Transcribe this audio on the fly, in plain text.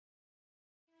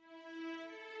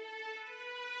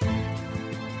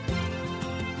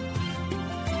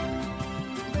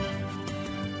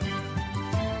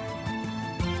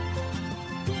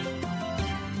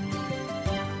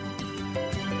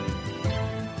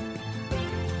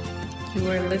You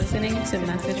are listening to a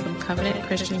message from Covenant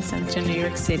Christian Center, New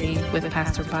York City, with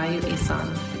Pastor Bayu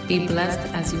Isan. Be blessed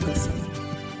as you listen.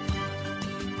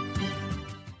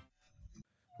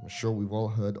 I'm sure we've all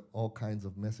heard all kinds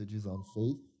of messages on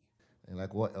faith. And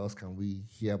like, what else can we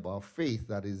hear about faith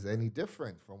that is any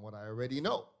different from what I already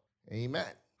know?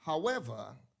 Amen.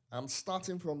 However, I'm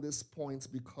starting from this point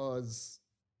because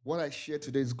what I share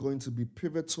today is going to be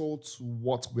pivotal to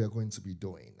what we're going to be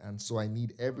doing. And so I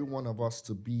need every one of us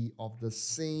to be of the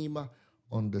same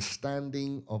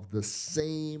understanding, of the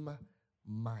same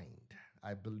mind.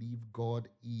 I believe God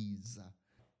is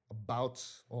about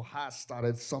or has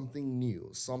started something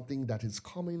new, something that is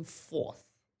coming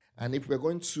forth. And if we're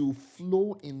going to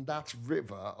flow in that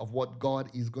river of what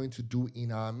God is going to do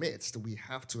in our midst, we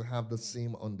have to have the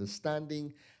same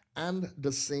understanding and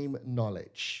the same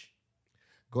knowledge.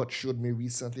 God showed me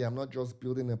recently, I'm not just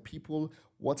building a people.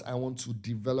 What I want to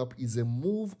develop is a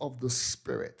move of the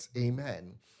Spirit.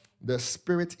 Amen. The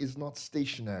Spirit is not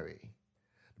stationary.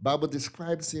 The Bible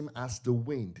describes him as the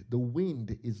wind. The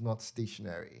wind is not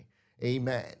stationary.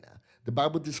 Amen. The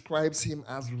Bible describes him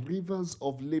as rivers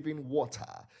of living water.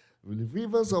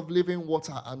 Rivers of living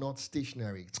water are not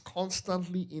stationary. It's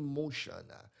constantly in motion.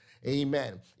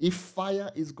 Amen. If fire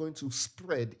is going to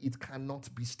spread, it cannot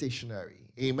be stationary.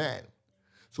 Amen.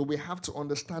 So we have to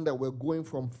understand that we're going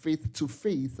from faith to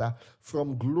faith,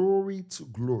 from glory to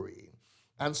glory.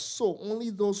 And so only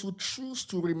those who choose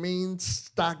to remain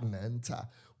stagnant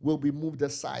will be moved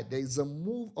aside. There is a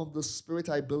move of the Spirit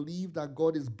I believe that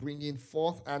God is bringing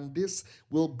forth, and this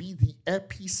will be the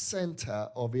epicenter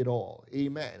of it all.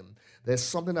 Amen. There's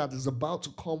something that is about to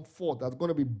come forth that's going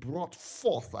to be brought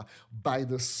forth by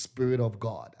the Spirit of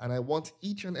God. And I want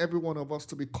each and every one of us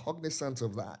to be cognizant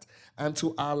of that and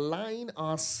to align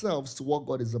ourselves to what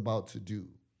God is about to do.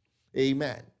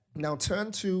 Amen. Now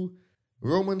turn to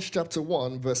Romans chapter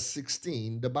 1, verse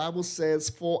 16. The Bible says,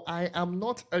 "For I am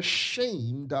not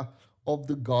ashamed of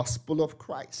the gospel of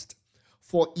Christ,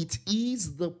 for it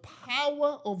is the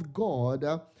power of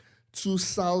God to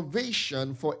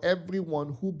salvation for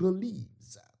everyone who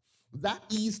believes." That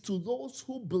is, to those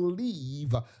who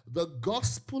believe the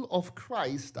gospel of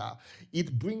Christ,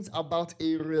 it brings about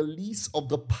a release of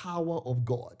the power of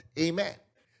God. Amen.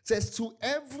 It says to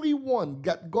everyone,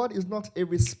 God is not a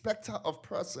respecter of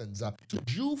persons, to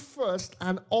Jew first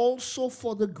and also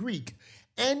for the Greek.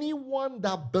 Anyone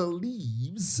that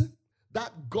believes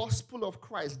that gospel of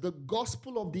Christ, the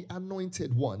gospel of the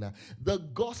anointed one, the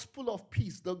gospel of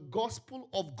peace, the gospel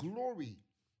of glory.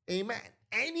 Amen.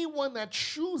 Anyone that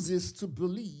chooses to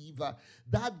believe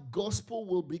that gospel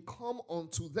will become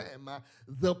unto them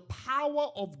the power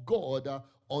of God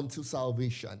unto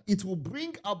salvation. It will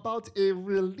bring about a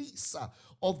release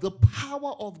of the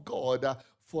power of God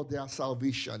for their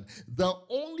salvation. The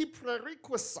only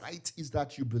prerequisite is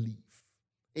that you believe.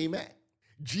 Amen.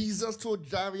 Jesus told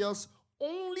Jairus,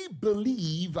 "Only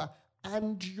believe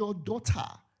and your daughter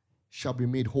shall be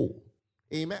made whole."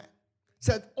 Amen.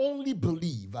 Said only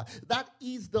believe. That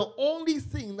is the only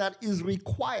thing that is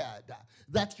required,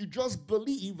 that you just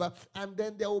believe, and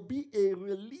then there will be a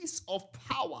release of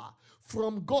power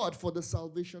from God for the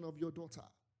salvation of your daughter.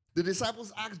 The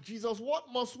disciples asked Jesus,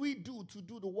 "What must we do to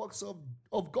do the works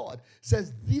of God?"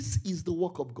 Says, "This is the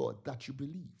work of God, that you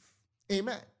believe."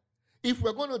 Amen. If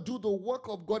we're going to do the work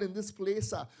of God in this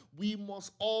place, we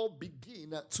must all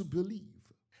begin to believe.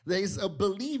 There is a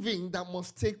believing that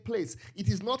must take place. It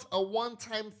is not a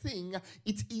one-time thing.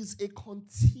 It is a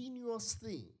continuous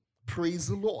thing. Praise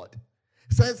the Lord.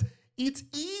 It says, it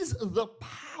is the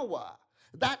power.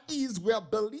 That is, we are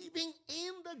believing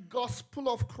in the gospel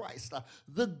of Christ,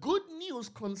 the good news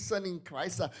concerning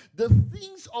Christ, the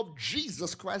things of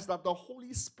Jesus Christ that the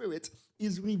Holy Spirit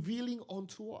is revealing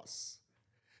unto us.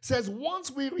 It says,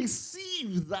 once we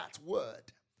receive that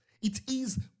word, it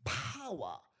is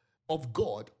power of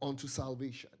God unto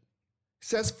salvation. It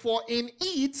says, "For in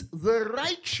it the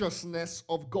righteousness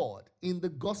of God," in the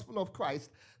gospel of Christ,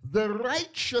 the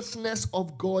righteousness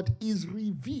of God is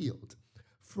revealed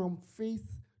from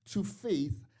faith to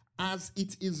faith, as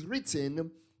it is written,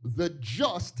 "The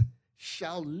just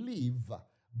shall live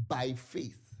by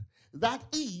faith." That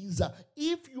is,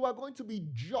 if you are going to be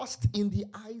just in the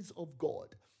eyes of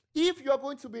God, if you are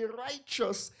going to be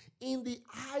righteous in the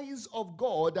eyes of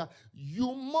God,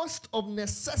 you must of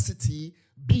necessity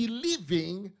be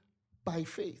living by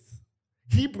faith.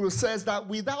 Hebrews says that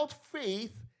without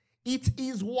faith, it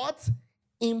is what?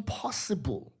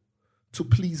 Impossible to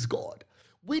please God.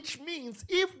 Which means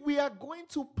if we are going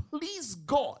to please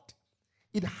God,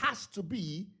 it has to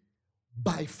be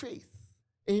by faith.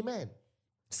 Amen.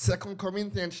 2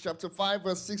 Corinthians chapter 5,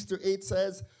 verse 6 to 8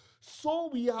 says, So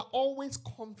we are always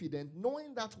confident,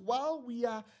 knowing that while we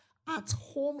are at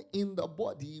home in the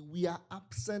body, we are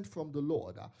absent from the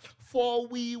Lord. For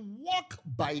we walk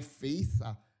by faith,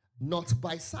 not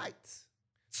by sight.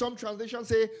 Some translations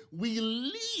say we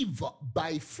live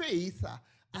by faith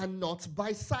and not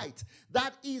by sight.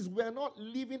 That is, we're not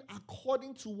living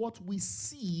according to what we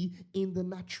see in the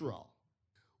natural.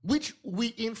 Which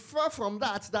we infer from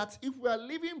that if we are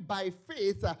living by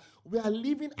faith, we are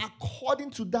living according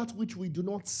to that which we do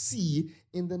not see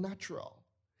in the natural.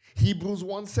 Hebrews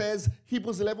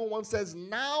 11:1 says,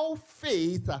 now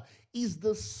faith is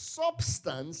the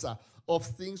substance of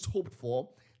things hoped for,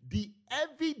 the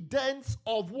evidence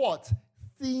of what?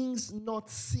 Things not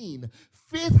seen.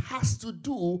 Faith has to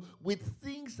do with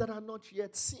things that are not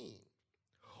yet seen.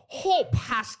 Hope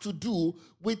has to do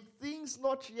with things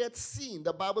not yet seen.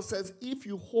 The Bible says, if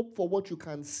you hope for what you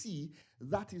can see,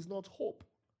 that is not hope.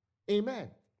 Amen.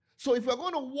 So if we're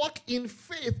going to walk in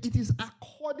faith, it is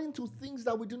according to things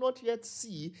that we do not yet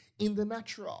see in the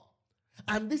natural.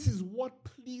 And this is what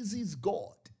pleases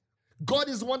God. God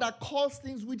is the one that calls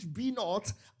things which be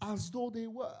not as though they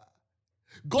were.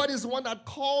 God is the one that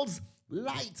calls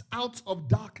light out of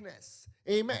darkness.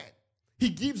 Amen. He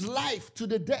gives life to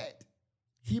the dead.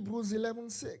 Hebrews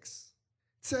 11:6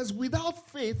 says, without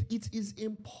faith, it is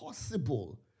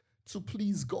impossible to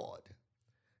please God.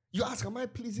 You ask, am I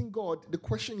pleasing God? The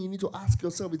question you need to ask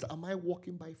yourself is, am I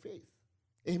walking by faith?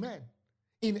 Amen.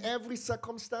 In every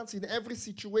circumstance, in every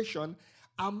situation,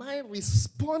 am I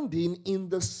responding in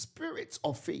the spirit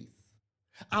of faith?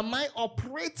 Am I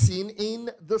operating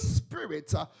in the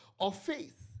spirit of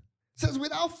faith? It says,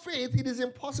 without faith, it is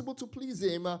impossible to please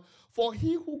him. For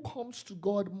he who comes to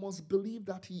God must believe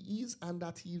that he is and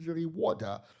that he is a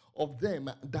rewarder of them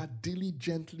that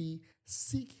diligently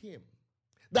seek him.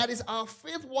 That is, our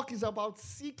faith walk is about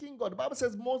seeking God. The Bible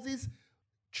says Moses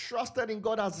trusted in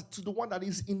God as to the one that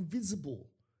is invisible.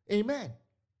 Amen.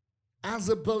 As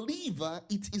a believer,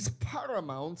 it is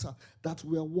paramount that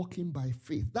we are walking by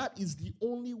faith. That is the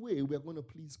only way we are going to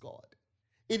please God.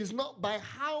 It is not by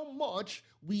how much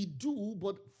we do,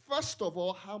 but first of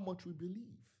all, how much we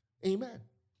believe. Amen.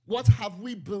 What have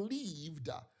we believed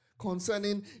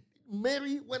concerning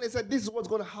Mary? When it said, this is what's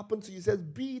going to happen to you, it says,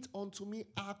 be it unto me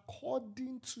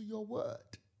according to your word.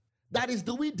 That is,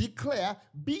 do we declare,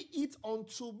 be it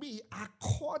unto me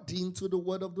according to the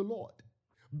word of the Lord?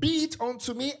 Be it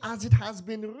unto me as it has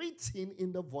been written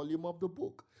in the volume of the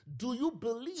book. Do you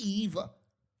believe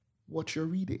what you're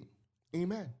reading?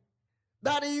 Amen.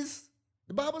 That is,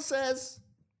 the Bible says,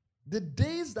 the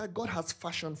days that God has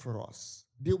fashioned for us,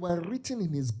 they were written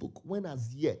in his book, when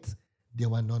as yet there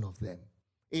were none of them.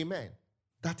 Amen.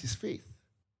 That is faith.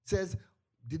 It says,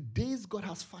 the days God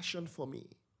has fashioned for me,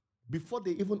 before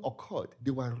they even occurred,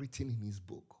 they were written in his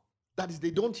book. That is, they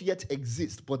don't yet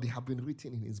exist, but they have been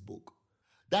written in his book.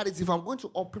 That is, if I'm going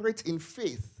to operate in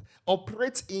faith,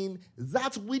 operate in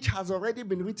that which has already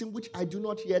been written, which I do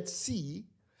not yet see,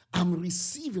 I'm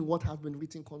receiving what has been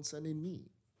written concerning me.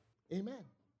 Amen.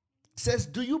 It says,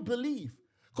 do you believe?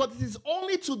 Because it is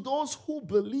only to those who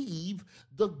believe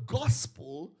the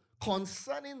gospel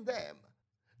concerning them,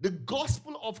 the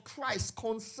gospel of Christ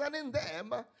concerning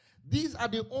them, these are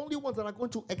the only ones that are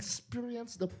going to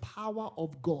experience the power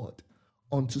of God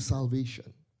unto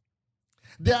salvation.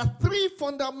 There are three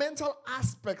fundamental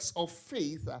aspects of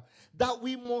faith that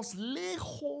we must lay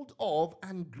hold of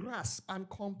and grasp and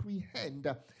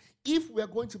comprehend if we are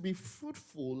going to be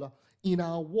fruitful in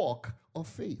our walk of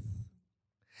faith.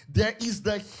 There is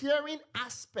the hearing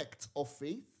aspect of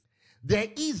faith. There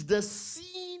is the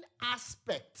seeing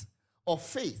aspect of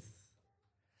faith.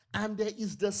 And there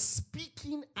is the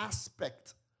speaking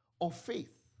aspect of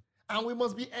faith. And we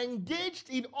must be engaged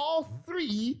in all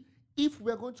three if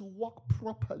we're going to walk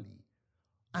properly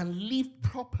and live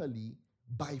properly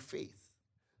by faith.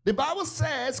 The Bible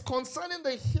says concerning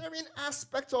the hearing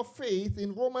aspect of faith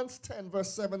in Romans 10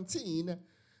 verse 17,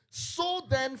 so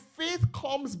then faith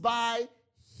comes by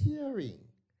hearing,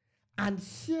 and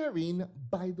hearing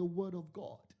by the word of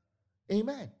God.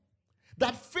 Amen.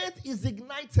 That faith is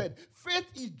ignited, faith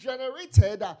is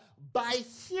generated by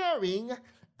hearing,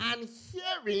 and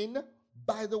hearing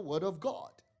by the word of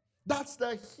God. That's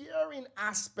the hearing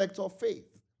aspect of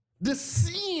faith. The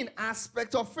seeing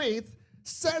aspect of faith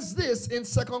says this in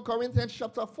 2 Corinthians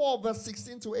chapter 4, verse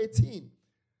 16 to 18. It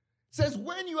says,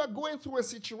 when you are going through a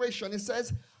situation, it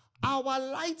says, our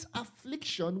light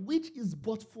affliction, which is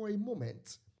but for a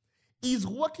moment, is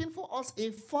working for us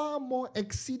a far more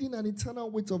exceeding and eternal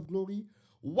weight of glory,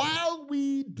 while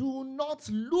we do not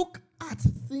look at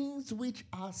things which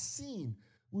are seen.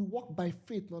 We walk by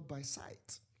faith, not by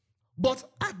sight. but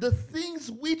at the things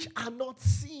which are not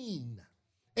seen.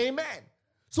 Amen.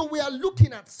 So we are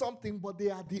looking at something, but they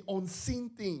are the unseen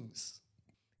things.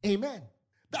 Amen.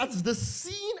 That's the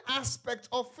seen aspect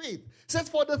of faith. It says,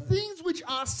 for the things which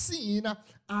are seen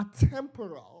are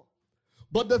temporal,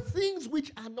 but the things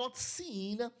which are not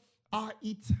seen are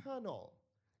eternal.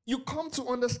 You come to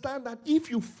understand that if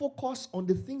you focus on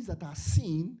the things that are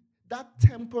seen, that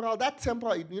temporal,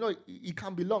 it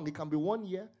can be long. It can be 1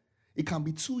 year. It can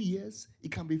be 2 years.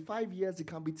 It can be 5 years. It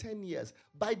can be 10 years.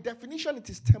 By definition, it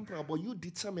is temporal, but you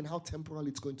determine how temporal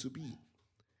it's going to be.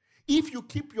 If you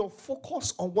keep your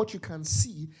focus on what you can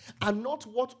see and not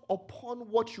upon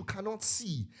what you cannot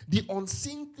see, the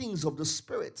unseen things of the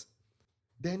Spirit,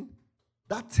 then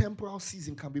that temporal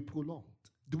season can be prolonged.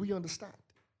 Do we understand?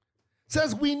 It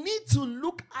says we need to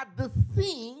look at the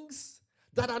things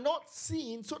that are not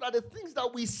seen so that the things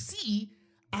that we see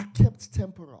are kept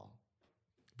temporal.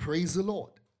 Praise the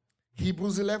Lord.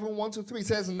 Hebrews 11, 1-3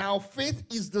 says, now faith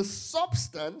is the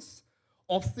substance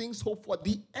of things hoped for,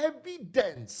 the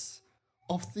evidence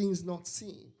of things not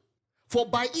seen. For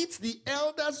by it the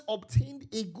elders obtained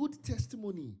a good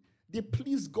testimony. They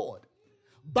pleased God.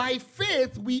 By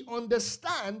faith we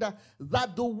understand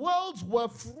that the worlds were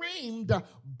framed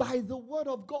by the word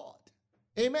of God.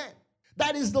 Amen.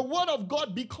 That is, the word of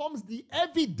God becomes the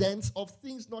evidence of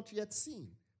things not yet seen.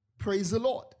 Praise the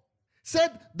Lord.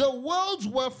 Said the worlds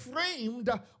were framed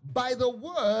by the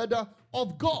word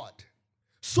of God,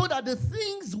 so that the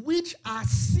things which are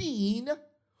seen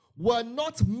were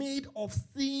not made of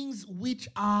things which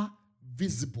are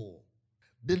visible.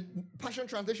 The Passion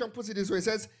Translation puts it this way. It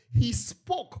says, he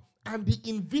spoke and the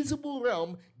invisible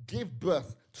realm gave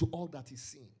birth to all that is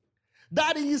seen.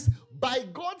 That is, by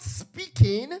God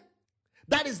speaking,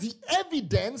 that is the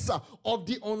evidence of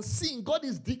the unseen. God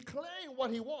is declaring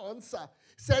what he wants.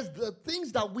 Says the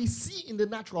things that we see in the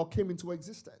natural came into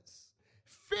existence.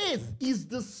 Faith is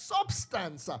the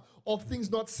substance of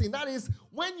things not seen. That is,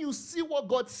 when you see what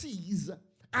God sees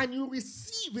and you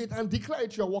receive it and declare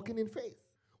it, you're walking in faith.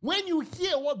 When you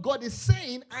hear what God is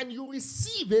saying and you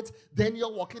receive it, then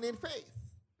you're walking in faith.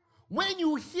 When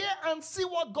you hear and see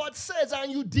what God says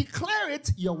and you declare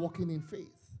it, you're walking in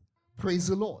faith. Praise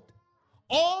the Lord.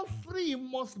 All three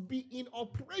must be in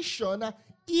operation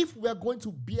if we're going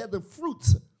to bear the fruit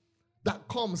that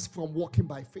comes from walking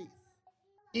by faith.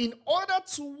 In order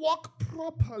to walk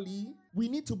properly, we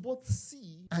need to both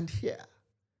see and hear.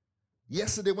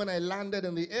 Yesterday when I landed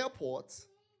in the airport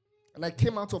and I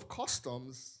came out of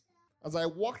customs, as I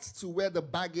walked to where the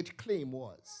baggage claim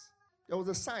was, there was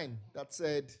a sign that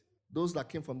said, those that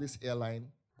came from this airline,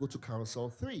 go to Carousel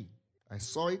 3. I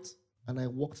saw it and I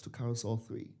walked to Carousel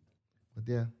 3. But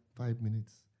there, 5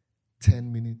 minutes,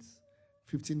 10 minutes,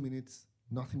 15 minutes,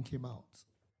 nothing came out.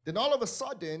 Then all of a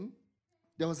sudden,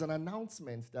 there was an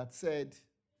announcement that said,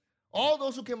 all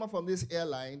those who came up from this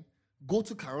airline, go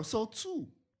to Carousel 2.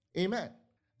 Amen.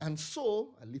 And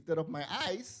so, I lifted up my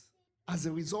eyes as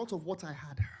a result of what I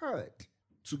had heard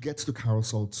to get to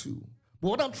Carousel 2. But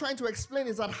what I'm trying to explain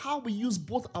is that how we use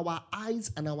both our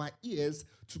eyes and our ears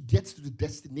to get to the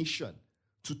destination,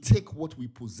 to take what we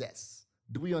possess.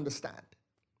 Do we understand?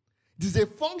 It is a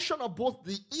function of both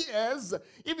the ears.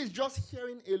 If it's just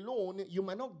hearing alone, you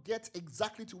might not get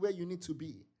exactly to where you need to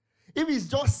be. If it's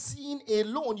just seeing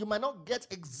alone, you might not get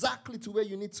exactly to where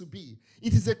you need to be.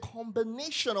 It is a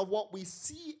combination of what we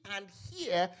see and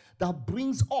hear that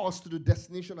brings us to the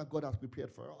destination that God has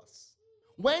prepared for us.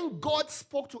 When God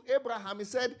spoke to Abraham, he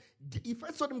said, he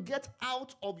first told him, get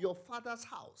out of your father's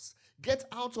house. Get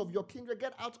out of your kindred.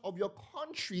 Get out of your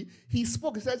country. He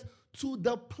spoke, he says, to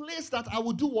the place that I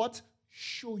will do what?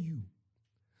 Show you.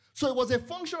 So it was a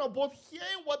function of both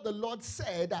hearing what the Lord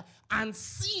said and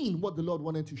seeing what the Lord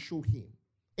wanted to show him.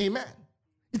 Amen.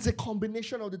 It's a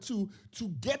combination of the two to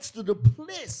get to the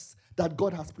place that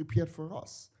God has prepared for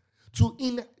us.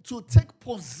 To take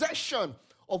possession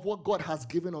of what God has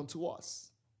given unto us.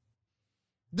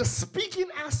 The speaking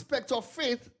aspect of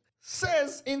faith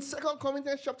says in 2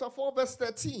 Corinthians chapter 4, verse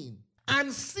 13,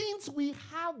 and since we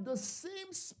have the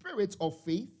same spirit of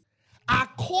faith,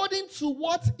 according to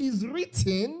what is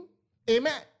written,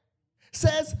 amen,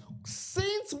 says,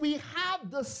 since we have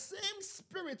the same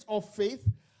spirit of faith,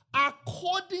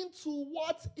 according to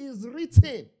what is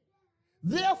written,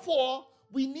 therefore,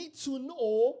 we need to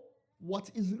know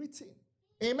what is written.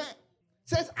 Amen.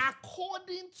 Says,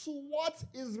 according to what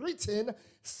is written,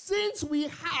 since we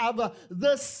have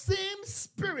the same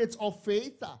spirit of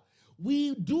faith,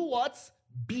 we do what?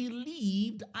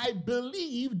 Believed. I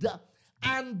believed,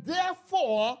 and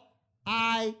therefore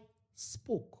I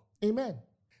spoke. Amen.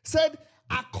 Said,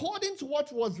 according to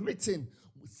what was written,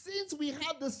 since we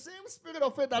have the same spirit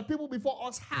of faith that people before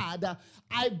us had,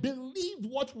 I believed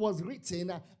what was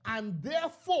written, and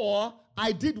therefore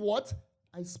I did what?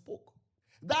 I spoke.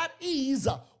 That is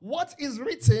what is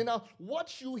written,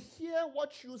 what you hear,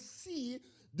 what you see.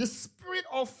 The spirit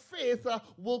of faith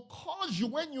will cause you,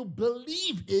 when you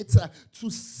believe it, to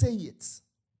say it.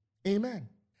 Amen.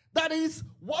 That is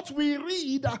what we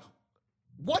read,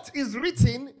 what is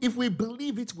written. If we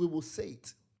believe it, we will say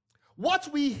it. What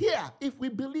we hear, if we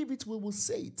believe it, we will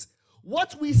say it.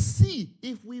 What we see,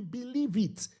 if we believe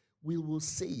it, we will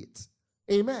say it.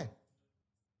 Amen.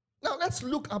 Now let's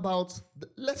look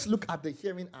at the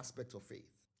hearing aspect of faith.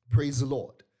 Praise the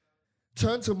Lord.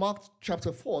 Turn to Mark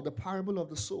chapter 4, the parable of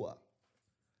the sower.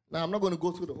 Now, I'm not going to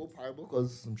go through the whole parable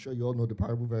because I'm sure you all know the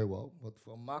parable very well. But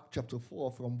from Mark chapter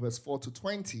 4, from verse 4 to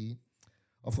 20,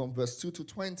 or from verse 2 to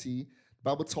 20, the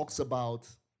Bible talks about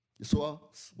the sower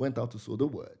went out to sow the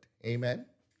word. Amen.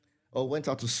 Or went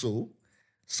out to sow.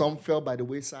 Some fell by the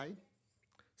wayside.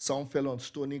 Some fell on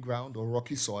stony ground or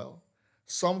rocky soil.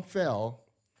 Some fell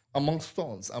amongst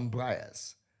thorns and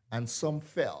briars. And some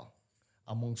fell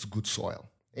amongst good soil.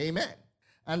 Amen.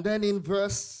 And then in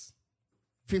verse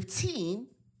 15,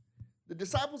 the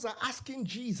disciples are asking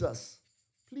Jesus,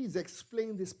 please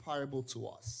explain this parable to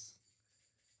us.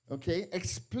 Okay?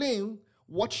 Explain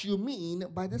what you mean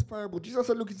by this parable. Jesus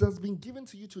said, look, it has been given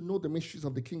to you to know the mysteries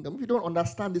of the kingdom. If you don't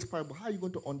understand this parable, how are you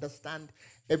going to understand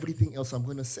everything else I'm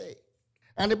going to say?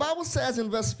 And the Bible says in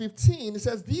verse 15, it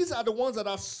says, these are the ones that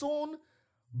are sown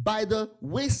by the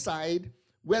wayside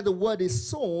where the word is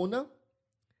sown.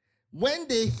 When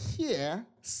they hear,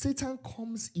 Satan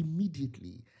comes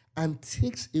immediately and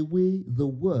takes away the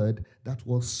word that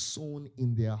was sown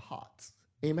in their hearts.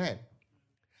 Amen.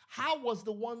 How was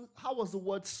the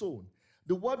word sown?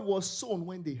 The word was sown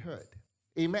when they heard.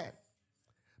 Amen.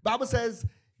 Bible says,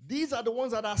 these are the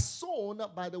ones that are sown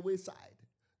by the wayside.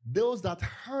 Those that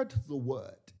heard the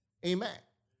word. Amen.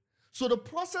 So the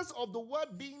process of the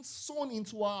word being sown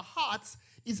into our hearts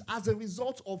is as a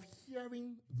result of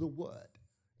hearing the word.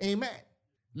 Amen.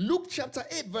 Luke chapter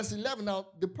 8 verse 11. Now,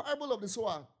 the parable of the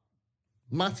sower,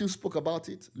 Matthew spoke about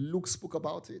it, Luke spoke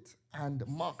about it, and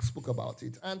Mark spoke about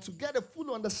it. And to get a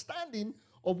full understanding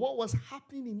of what was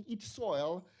happening in each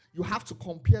soil, you have to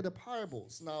compare the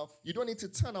parables. Now, you don't need to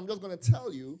turn. I'm just going to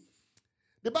tell you.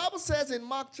 The Bible says in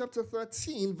Mark chapter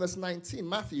 13 verse 19,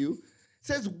 Matthew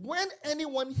says, when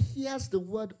anyone hears the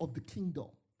word of the kingdom,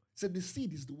 so the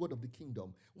seed is the word of the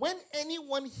kingdom. When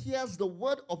anyone hears the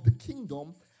word of the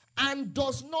kingdom and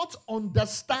does not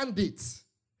understand it,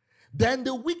 then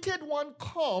the wicked one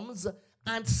comes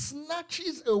and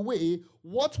snatches away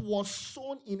what was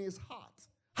sown in his heart.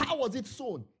 How was it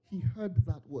sown? He heard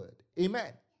that word.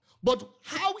 Amen. But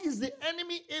how is the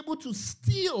enemy able to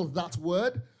steal that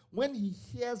word when he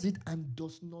hears it and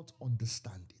does not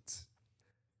understand it?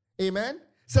 Amen.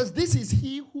 It says this is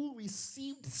he who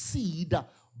received seed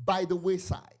by the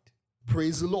wayside.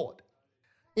 Praise the Lord.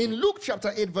 In Luke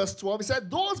chapter 8 verse 12, it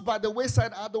said, those by the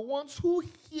wayside are the ones who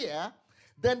hear,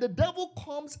 then the devil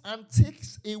comes and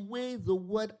takes away the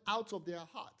word out of their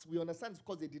hearts. We understand it's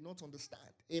because they did not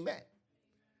understand. Amen. It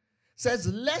says,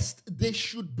 lest they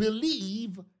should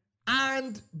believe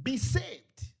and be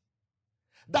saved.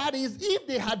 That is, if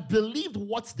they had believed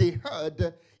what they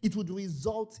heard, it would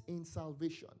result in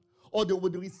salvation. Or they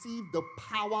would receive the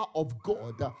power of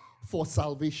God for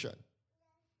salvation.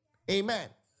 Amen.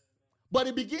 But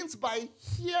it begins by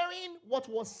hearing what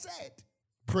was said.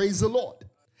 Praise the Lord.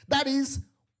 That is,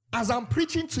 as I'm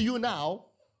preaching to you now,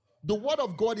 the word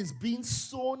of God is being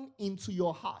sown into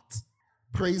your heart.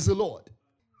 Praise the Lord.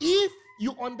 If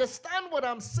you understand what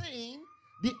I'm saying,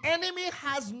 the enemy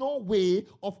has no way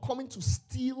of coming to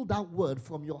steal that word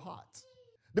from your heart.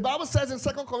 The Bible says in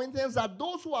 2 Corinthians that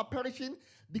those who are perishing,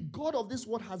 the God of this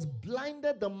world has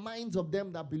blinded the minds of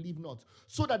them that believe not,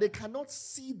 so that they cannot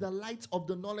see the light of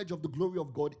the knowledge of the glory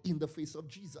of God in the face of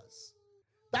Jesus.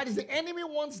 That is, the enemy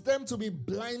wants them to be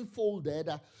blindfolded,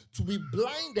 to be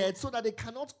blinded, so that they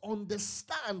cannot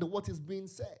understand what is being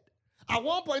said. At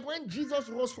one point, when Jesus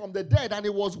rose from the dead and he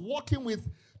was walking with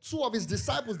two of his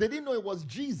disciples, they didn't know it was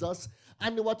Jesus,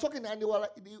 and they were talking and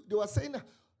they were saying,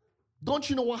 don't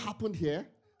you know what happened here?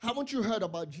 Haven't you heard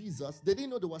about Jesus? They didn't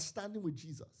know they were standing with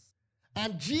Jesus.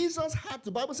 And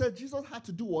the Bible says Jesus had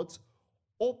to do what?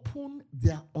 Open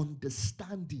their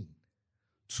understanding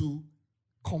to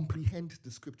comprehend the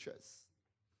scriptures.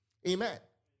 Amen.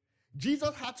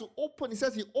 Jesus had to open, he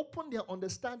says he opened their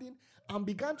understanding and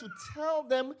began to tell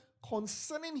them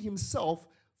concerning himself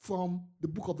from the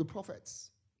book of the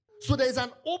prophets. So there is an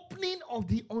opening of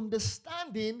the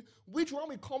understanding, which when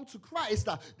we come to Christ,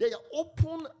 they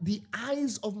open the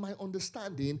eyes of my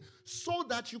understanding so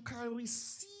that you can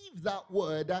receive that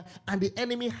word and the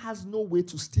enemy has no way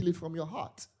to steal it from your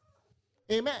heart.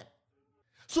 Amen.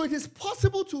 So it is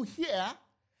possible to hear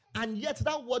and yet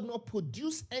that word not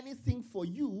produce anything for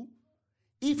you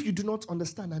if you do not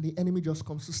understand and the enemy just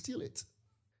comes to steal it.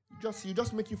 You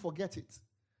just make you forget it.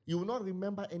 You will not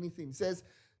remember anything. It says,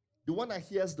 the one that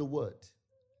hears the word,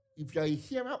 if you are a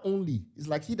hearer only, it's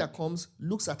like he that comes,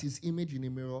 looks at his image in a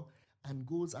mirror, and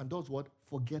goes and does what?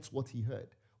 Forgets what he heard.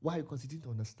 Why? Because he didn't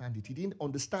understand it. He didn't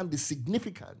understand the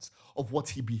significance of what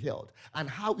he beheld and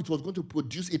how it was going to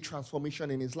produce a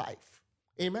transformation in his life.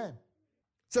 Amen.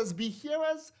 It says, be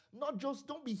hearers,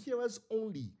 don't be hearers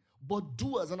only, but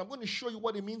doers. And I'm going to show you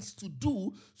what it means to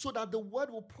do so that the word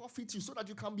will profit you, so that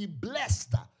you can be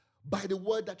blessed by the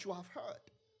word that you have heard.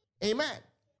 Amen.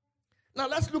 Now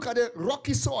let's look at the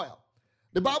rocky soil.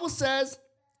 The Bible says,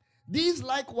 these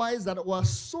likewise that were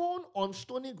sown on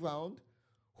stony ground,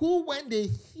 who when they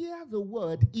hear the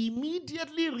word,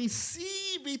 immediately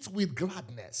receive it with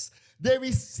gladness. They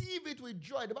receive it with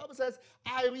joy. The Bible says,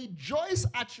 I rejoice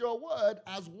at your word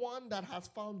as one that has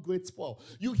found great spoil.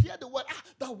 You hear the word,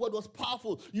 that word was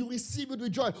powerful. You receive it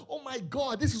with joy. Oh my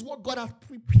God, this is what God has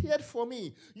prepared for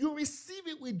me. You receive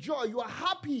it with joy. You are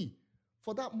happy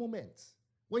for that moment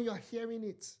when you are hearing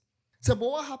it. So, but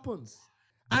what happens?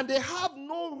 And they have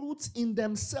no roots in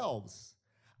themselves,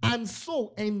 and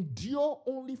so endure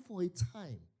only for a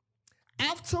time.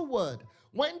 Afterward,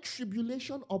 when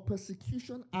tribulation or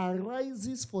persecution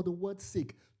arises for the word's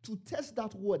sake, to test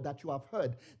that word that you have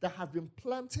heard that has been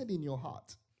planted in your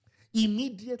heart,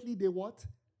 immediately they what?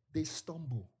 They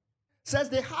stumble. Says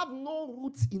they have no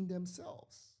roots in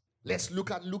themselves. Let's look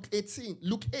at Luke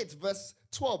 8, verse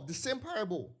 12, the same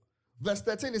parable. Verse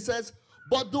 13, it says,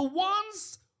 but the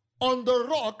ones on the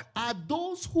rock are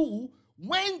those who,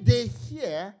 when they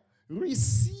hear,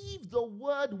 receive the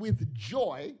word with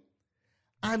joy,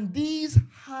 and these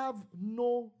have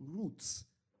no roots.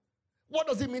 What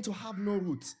does it mean to have no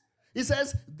roots? It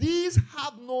says, these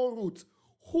have no roots,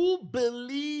 who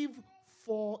believe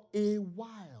for a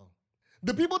while.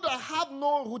 The people that have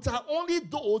no roots are only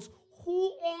those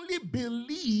who only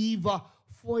believe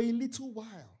for a little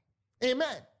while.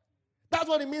 Amen. That's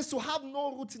what it means to have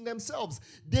no roots in themselves.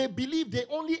 They believe, they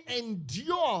only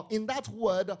endure in that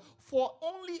word for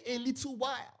only a little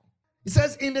while. It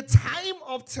says, in the time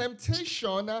of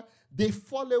temptation, they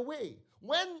fall away.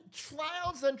 When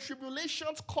trials and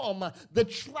tribulations come, the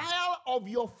trial of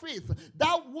your faith,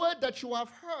 that word that you have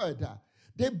heard,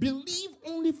 they believe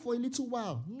only for a little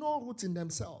while, no root in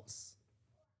themselves.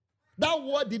 That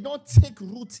word did not take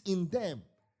root in them.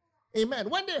 Amen.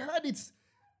 When they heard it,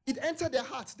 it entered their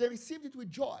hearts. They received it with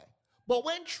joy. But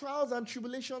when trials and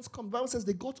tribulations come, the Bible says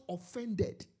they got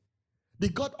offended. They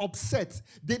got upset.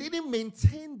 They didn't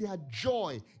maintain their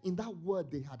joy in that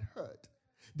word they had heard.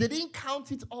 They didn't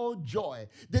count it all joy.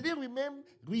 They didn't remain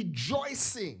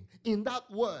rejoicing in that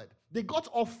word. They got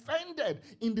offended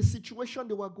in the situation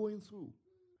they were going through.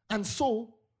 And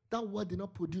so, that word did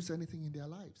not produce anything in their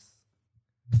lives.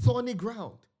 Thorny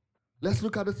ground. Let's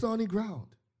look at the thorny ground.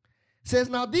 It says,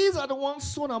 now these are the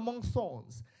ones sown among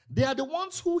thorns. They are the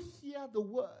ones who hear the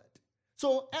word.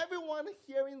 So everyone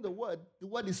hearing the word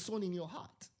is sown in your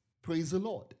heart. Praise the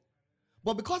Lord.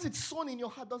 But because it's sown in your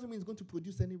heart doesn't mean it's going to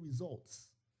produce any results.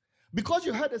 Because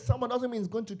you heard a sermon doesn't mean it's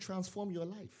going to transform your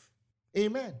life.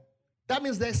 Amen. That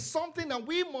means there's something that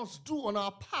we must do on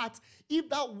our part if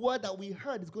that word that we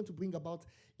heard is going to bring about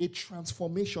a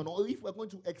transformation, or if we're going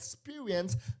to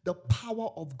experience the power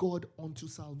of God unto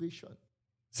salvation.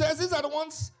 Says these are the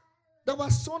ones that were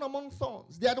sown among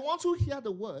thorns. They are the ones who hear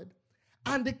the word,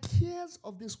 and the cares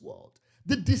of this world,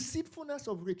 the deceitfulness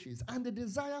of riches, and the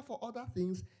desire for other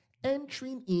things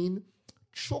entering in,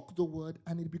 choke the word,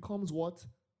 and it becomes what?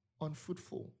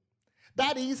 Unfruitful.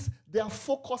 That is, their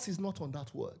focus is not on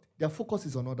that word. Their focus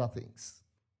is on other things.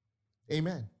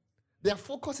 Amen. Their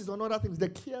focus is on other things, the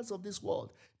cares of this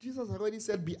world. Jesus already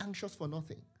said, be anxious for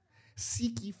nothing.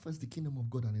 Seek ye first the kingdom of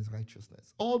God and his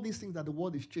righteousness. All these things that the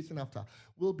world is chasing after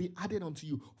will be added unto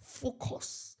you.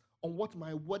 Focus on what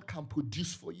my word can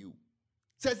produce for you.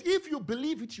 It says, if you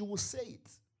believe it, you will say it.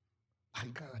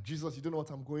 Jesus, you don't know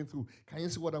what I'm going through. Can you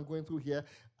see what I'm going through here?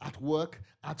 At work,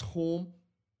 at home.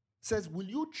 It says, will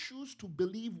you choose to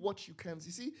believe what you can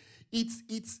see?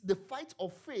 It's the fight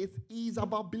of faith is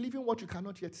about believing what you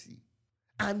cannot yet see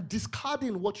and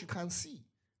discarding what you can see.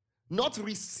 Not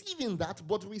receiving that,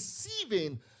 but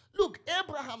receiving Look,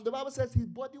 Abraham, the Bible says his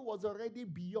body was already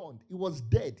beyond. He was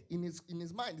dead in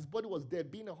his mind. His body was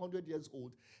dead, being 100 years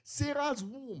old. Sarah's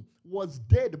womb was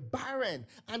dead, barren,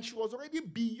 and she was already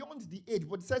beyond the age.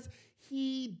 But it says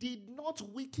he did not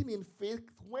weaken in faith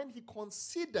when he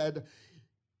considered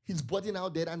his body now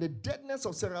dead and the deadness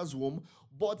of Sarah's womb,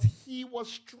 but he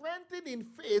was strengthened in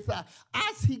faith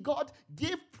as he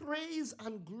gave praise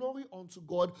and glory unto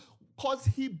God because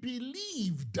he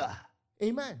believed.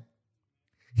 Amen.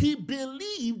 He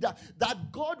believed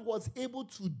that God was able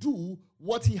to do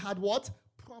what he had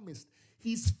promised.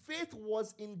 His faith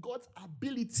was in God's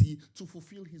ability to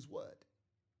fulfill his word.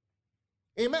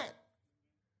 Amen.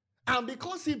 And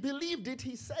because he believed it,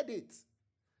 he said it.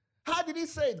 How did he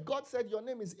say it? God said, your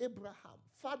name is Abraham,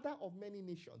 father of many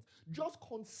nations. Just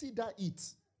consider it.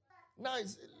 Now,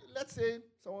 let's say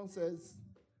someone says,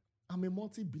 I'm a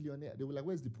multi-billionaire. They will be like,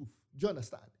 where's the proof? Do you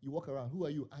understand? You walk around, who are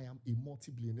you? I am a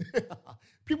multi-billionaire.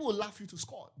 People will laugh you to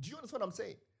scorn. Do you understand what I'm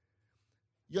saying?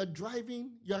 You're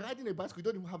riding a bicycle, you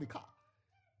don't even have a car.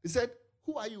 He said,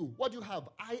 who are you? What do you have?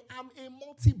 I am a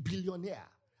multi-billionaire.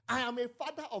 I am a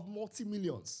father of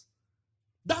multi-millions.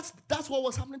 That's what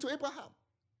was happening to Abraham.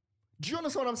 Do you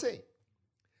understand what I'm saying?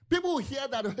 People will hear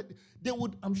that,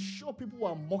 I'm sure people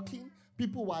were mocking,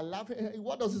 people were laughing.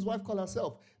 What does his wife call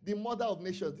herself? The mother of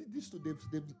nations. These two,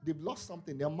 they've lost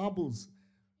something. Their marbles.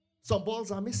 Some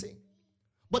balls are missing.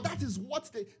 But that is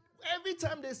what every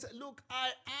time they say, look,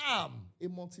 I am a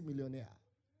multimillionaire.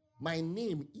 My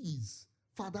name is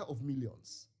father of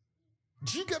millions.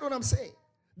 Do you get what I'm saying?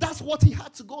 That's what he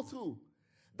had to go through.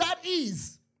 That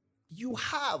is, you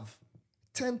have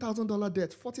 $10,000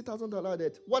 debt, $40,000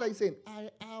 debt. What are you saying? I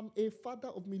am a father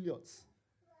of millions.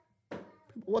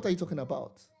 What are you talking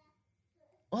about?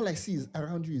 All I see is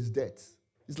around you is debt.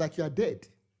 It's like you are dead.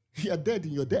 You are dead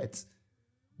in your debt.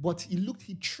 But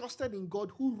he trusted in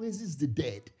God who raises the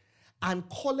dead and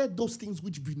called those things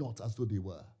which be not as though they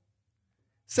were.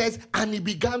 Says, and he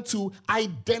began to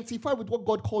identify with what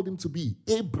God called him to be.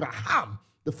 Abraham,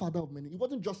 the father of many. It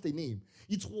wasn't just a name.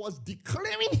 It was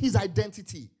declaring his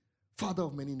identity. Father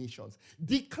of many nations.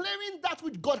 Declaring that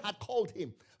which God had called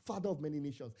him. Father of many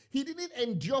nations. He didn't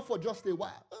endure for just a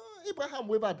while. Abraham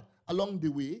wavered along the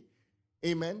way.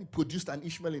 Amen. He produced an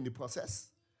Ishmael in the process.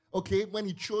 Okay. When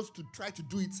he chose to try to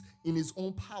do it in his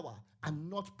own power and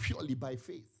not purely by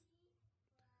faith.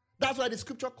 That's why the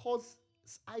scripture calls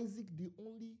Isaac the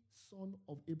only son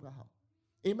of Abraham.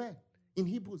 Amen. In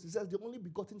Hebrews, it says the only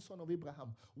begotten son of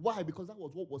Abraham. Why? Because that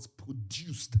was what was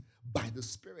produced by the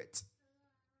Spirit.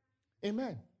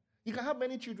 Amen. You can have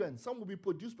many children. Some will be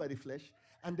produced by the flesh,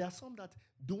 and there are some that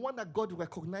the one that God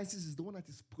recognizes is the one that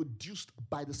is produced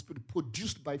by the Spirit,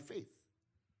 produced by faith.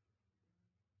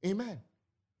 Amen.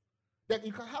 That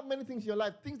you can have many things in your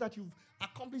life, things that you've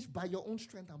accomplished by your own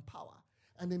strength and power,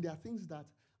 and then there are things that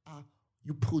are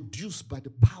you produce by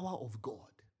the power of God.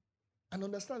 And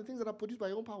understand the things that are produced by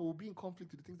your own power will be in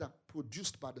conflict with the things that are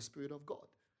produced by the Spirit of God.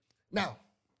 Now,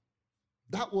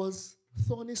 that was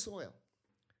thorny soil.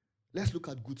 Let's look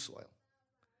at good soil.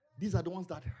 These are the ones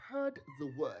that heard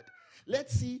the word.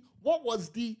 Let's see what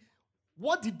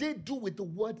did they do with the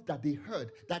word that they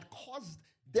heard that caused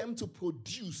them to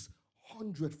produce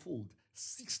 100-fold,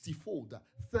 60-fold,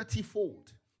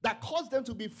 30-fold, that caused them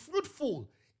to be fruitful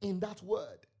in that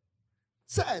word.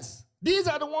 Says, these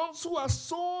are the ones who are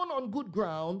sown on good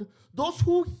ground, those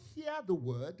who hear the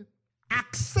word,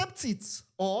 accept it,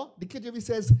 or the KJV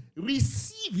says,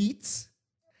 receive it,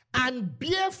 and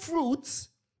bear fruit,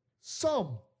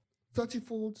 some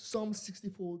 30-fold, some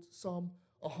 60-fold, some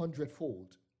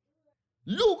 100-fold.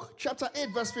 Luke chapter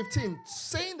 8 verse 15,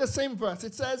 saying the same verse,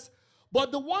 it says,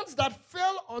 but the ones that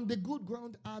fell on the good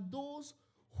ground are those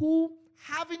who,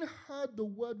 having heard the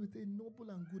word with a noble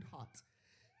and good heart,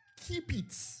 keep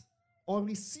it or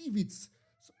receive it.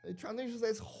 So the translation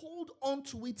says, hold on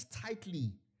to it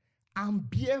tightly and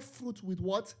bear fruit with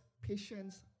what?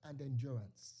 Patience and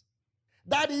endurance.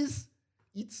 That is,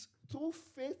 it's through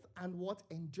faith and what?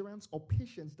 Endurance or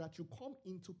patience that you come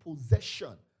into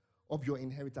possession of your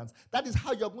inheritance. That is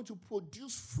how you're going to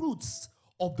produce fruits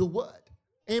of the word.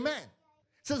 Amen.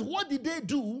 It says, what did they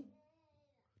do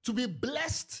to be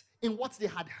blessed in what they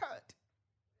had heard?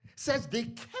 It says they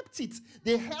kept it.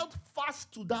 They held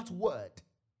fast to that word.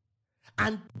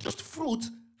 And just fruit,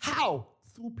 how?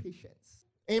 Through patience.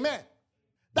 Amen.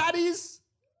 That is,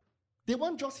 they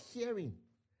weren't just hearing.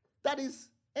 That is,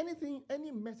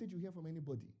 any message you hear from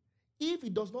anybody, if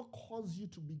it does not cause you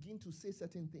to begin to say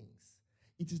certain things,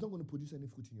 it is not going to produce any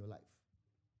fruit in your life.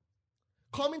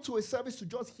 Coming to a service to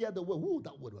just hear the word,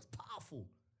 that word was powerful.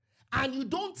 And you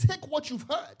don't take what you've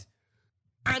heard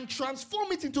and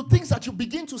transform it into things that you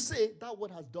begin to say, that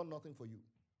word has done nothing for you.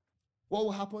 What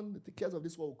will happen? The cares of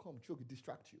this world will come, choke,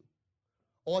 distract you.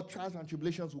 Or trials and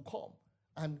tribulations will come,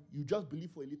 and you just believe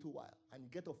for a little while, and you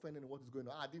get offended in what is going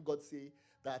on. Didn't God say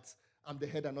that I'm the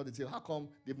head and not the tail? How come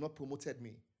they've not promoted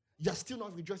me? You're still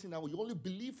not rejoicing now. You only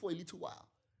believe for a little while.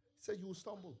 He said you will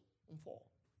stumble and fall.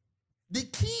 The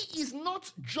key is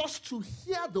not just to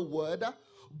hear the word,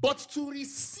 but to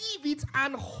receive it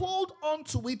and hold on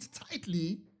to it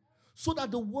tightly so that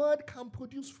the word can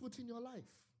produce fruit in your life.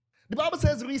 The Bible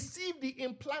says, receive the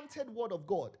implanted word of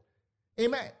God.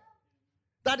 Amen.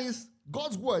 That is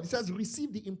God's word. It says,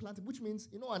 receive the implanted, which means,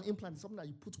 an implant is something that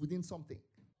you put within something.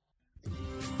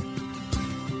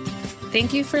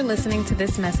 Thank you for listening to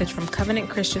this message from Covenant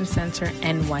Christian Center,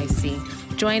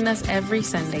 NYC. Join us every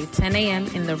Sunday, 10 a.m.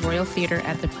 in the Royal Theater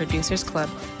at the Producers Club,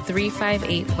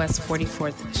 358 West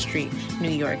 44th Street, New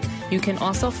York. You can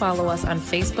also follow us on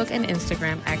Facebook and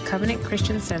Instagram at Covenant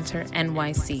Christian Center,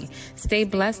 NYC. Stay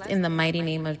blessed in the mighty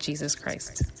name of Jesus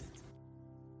Christ.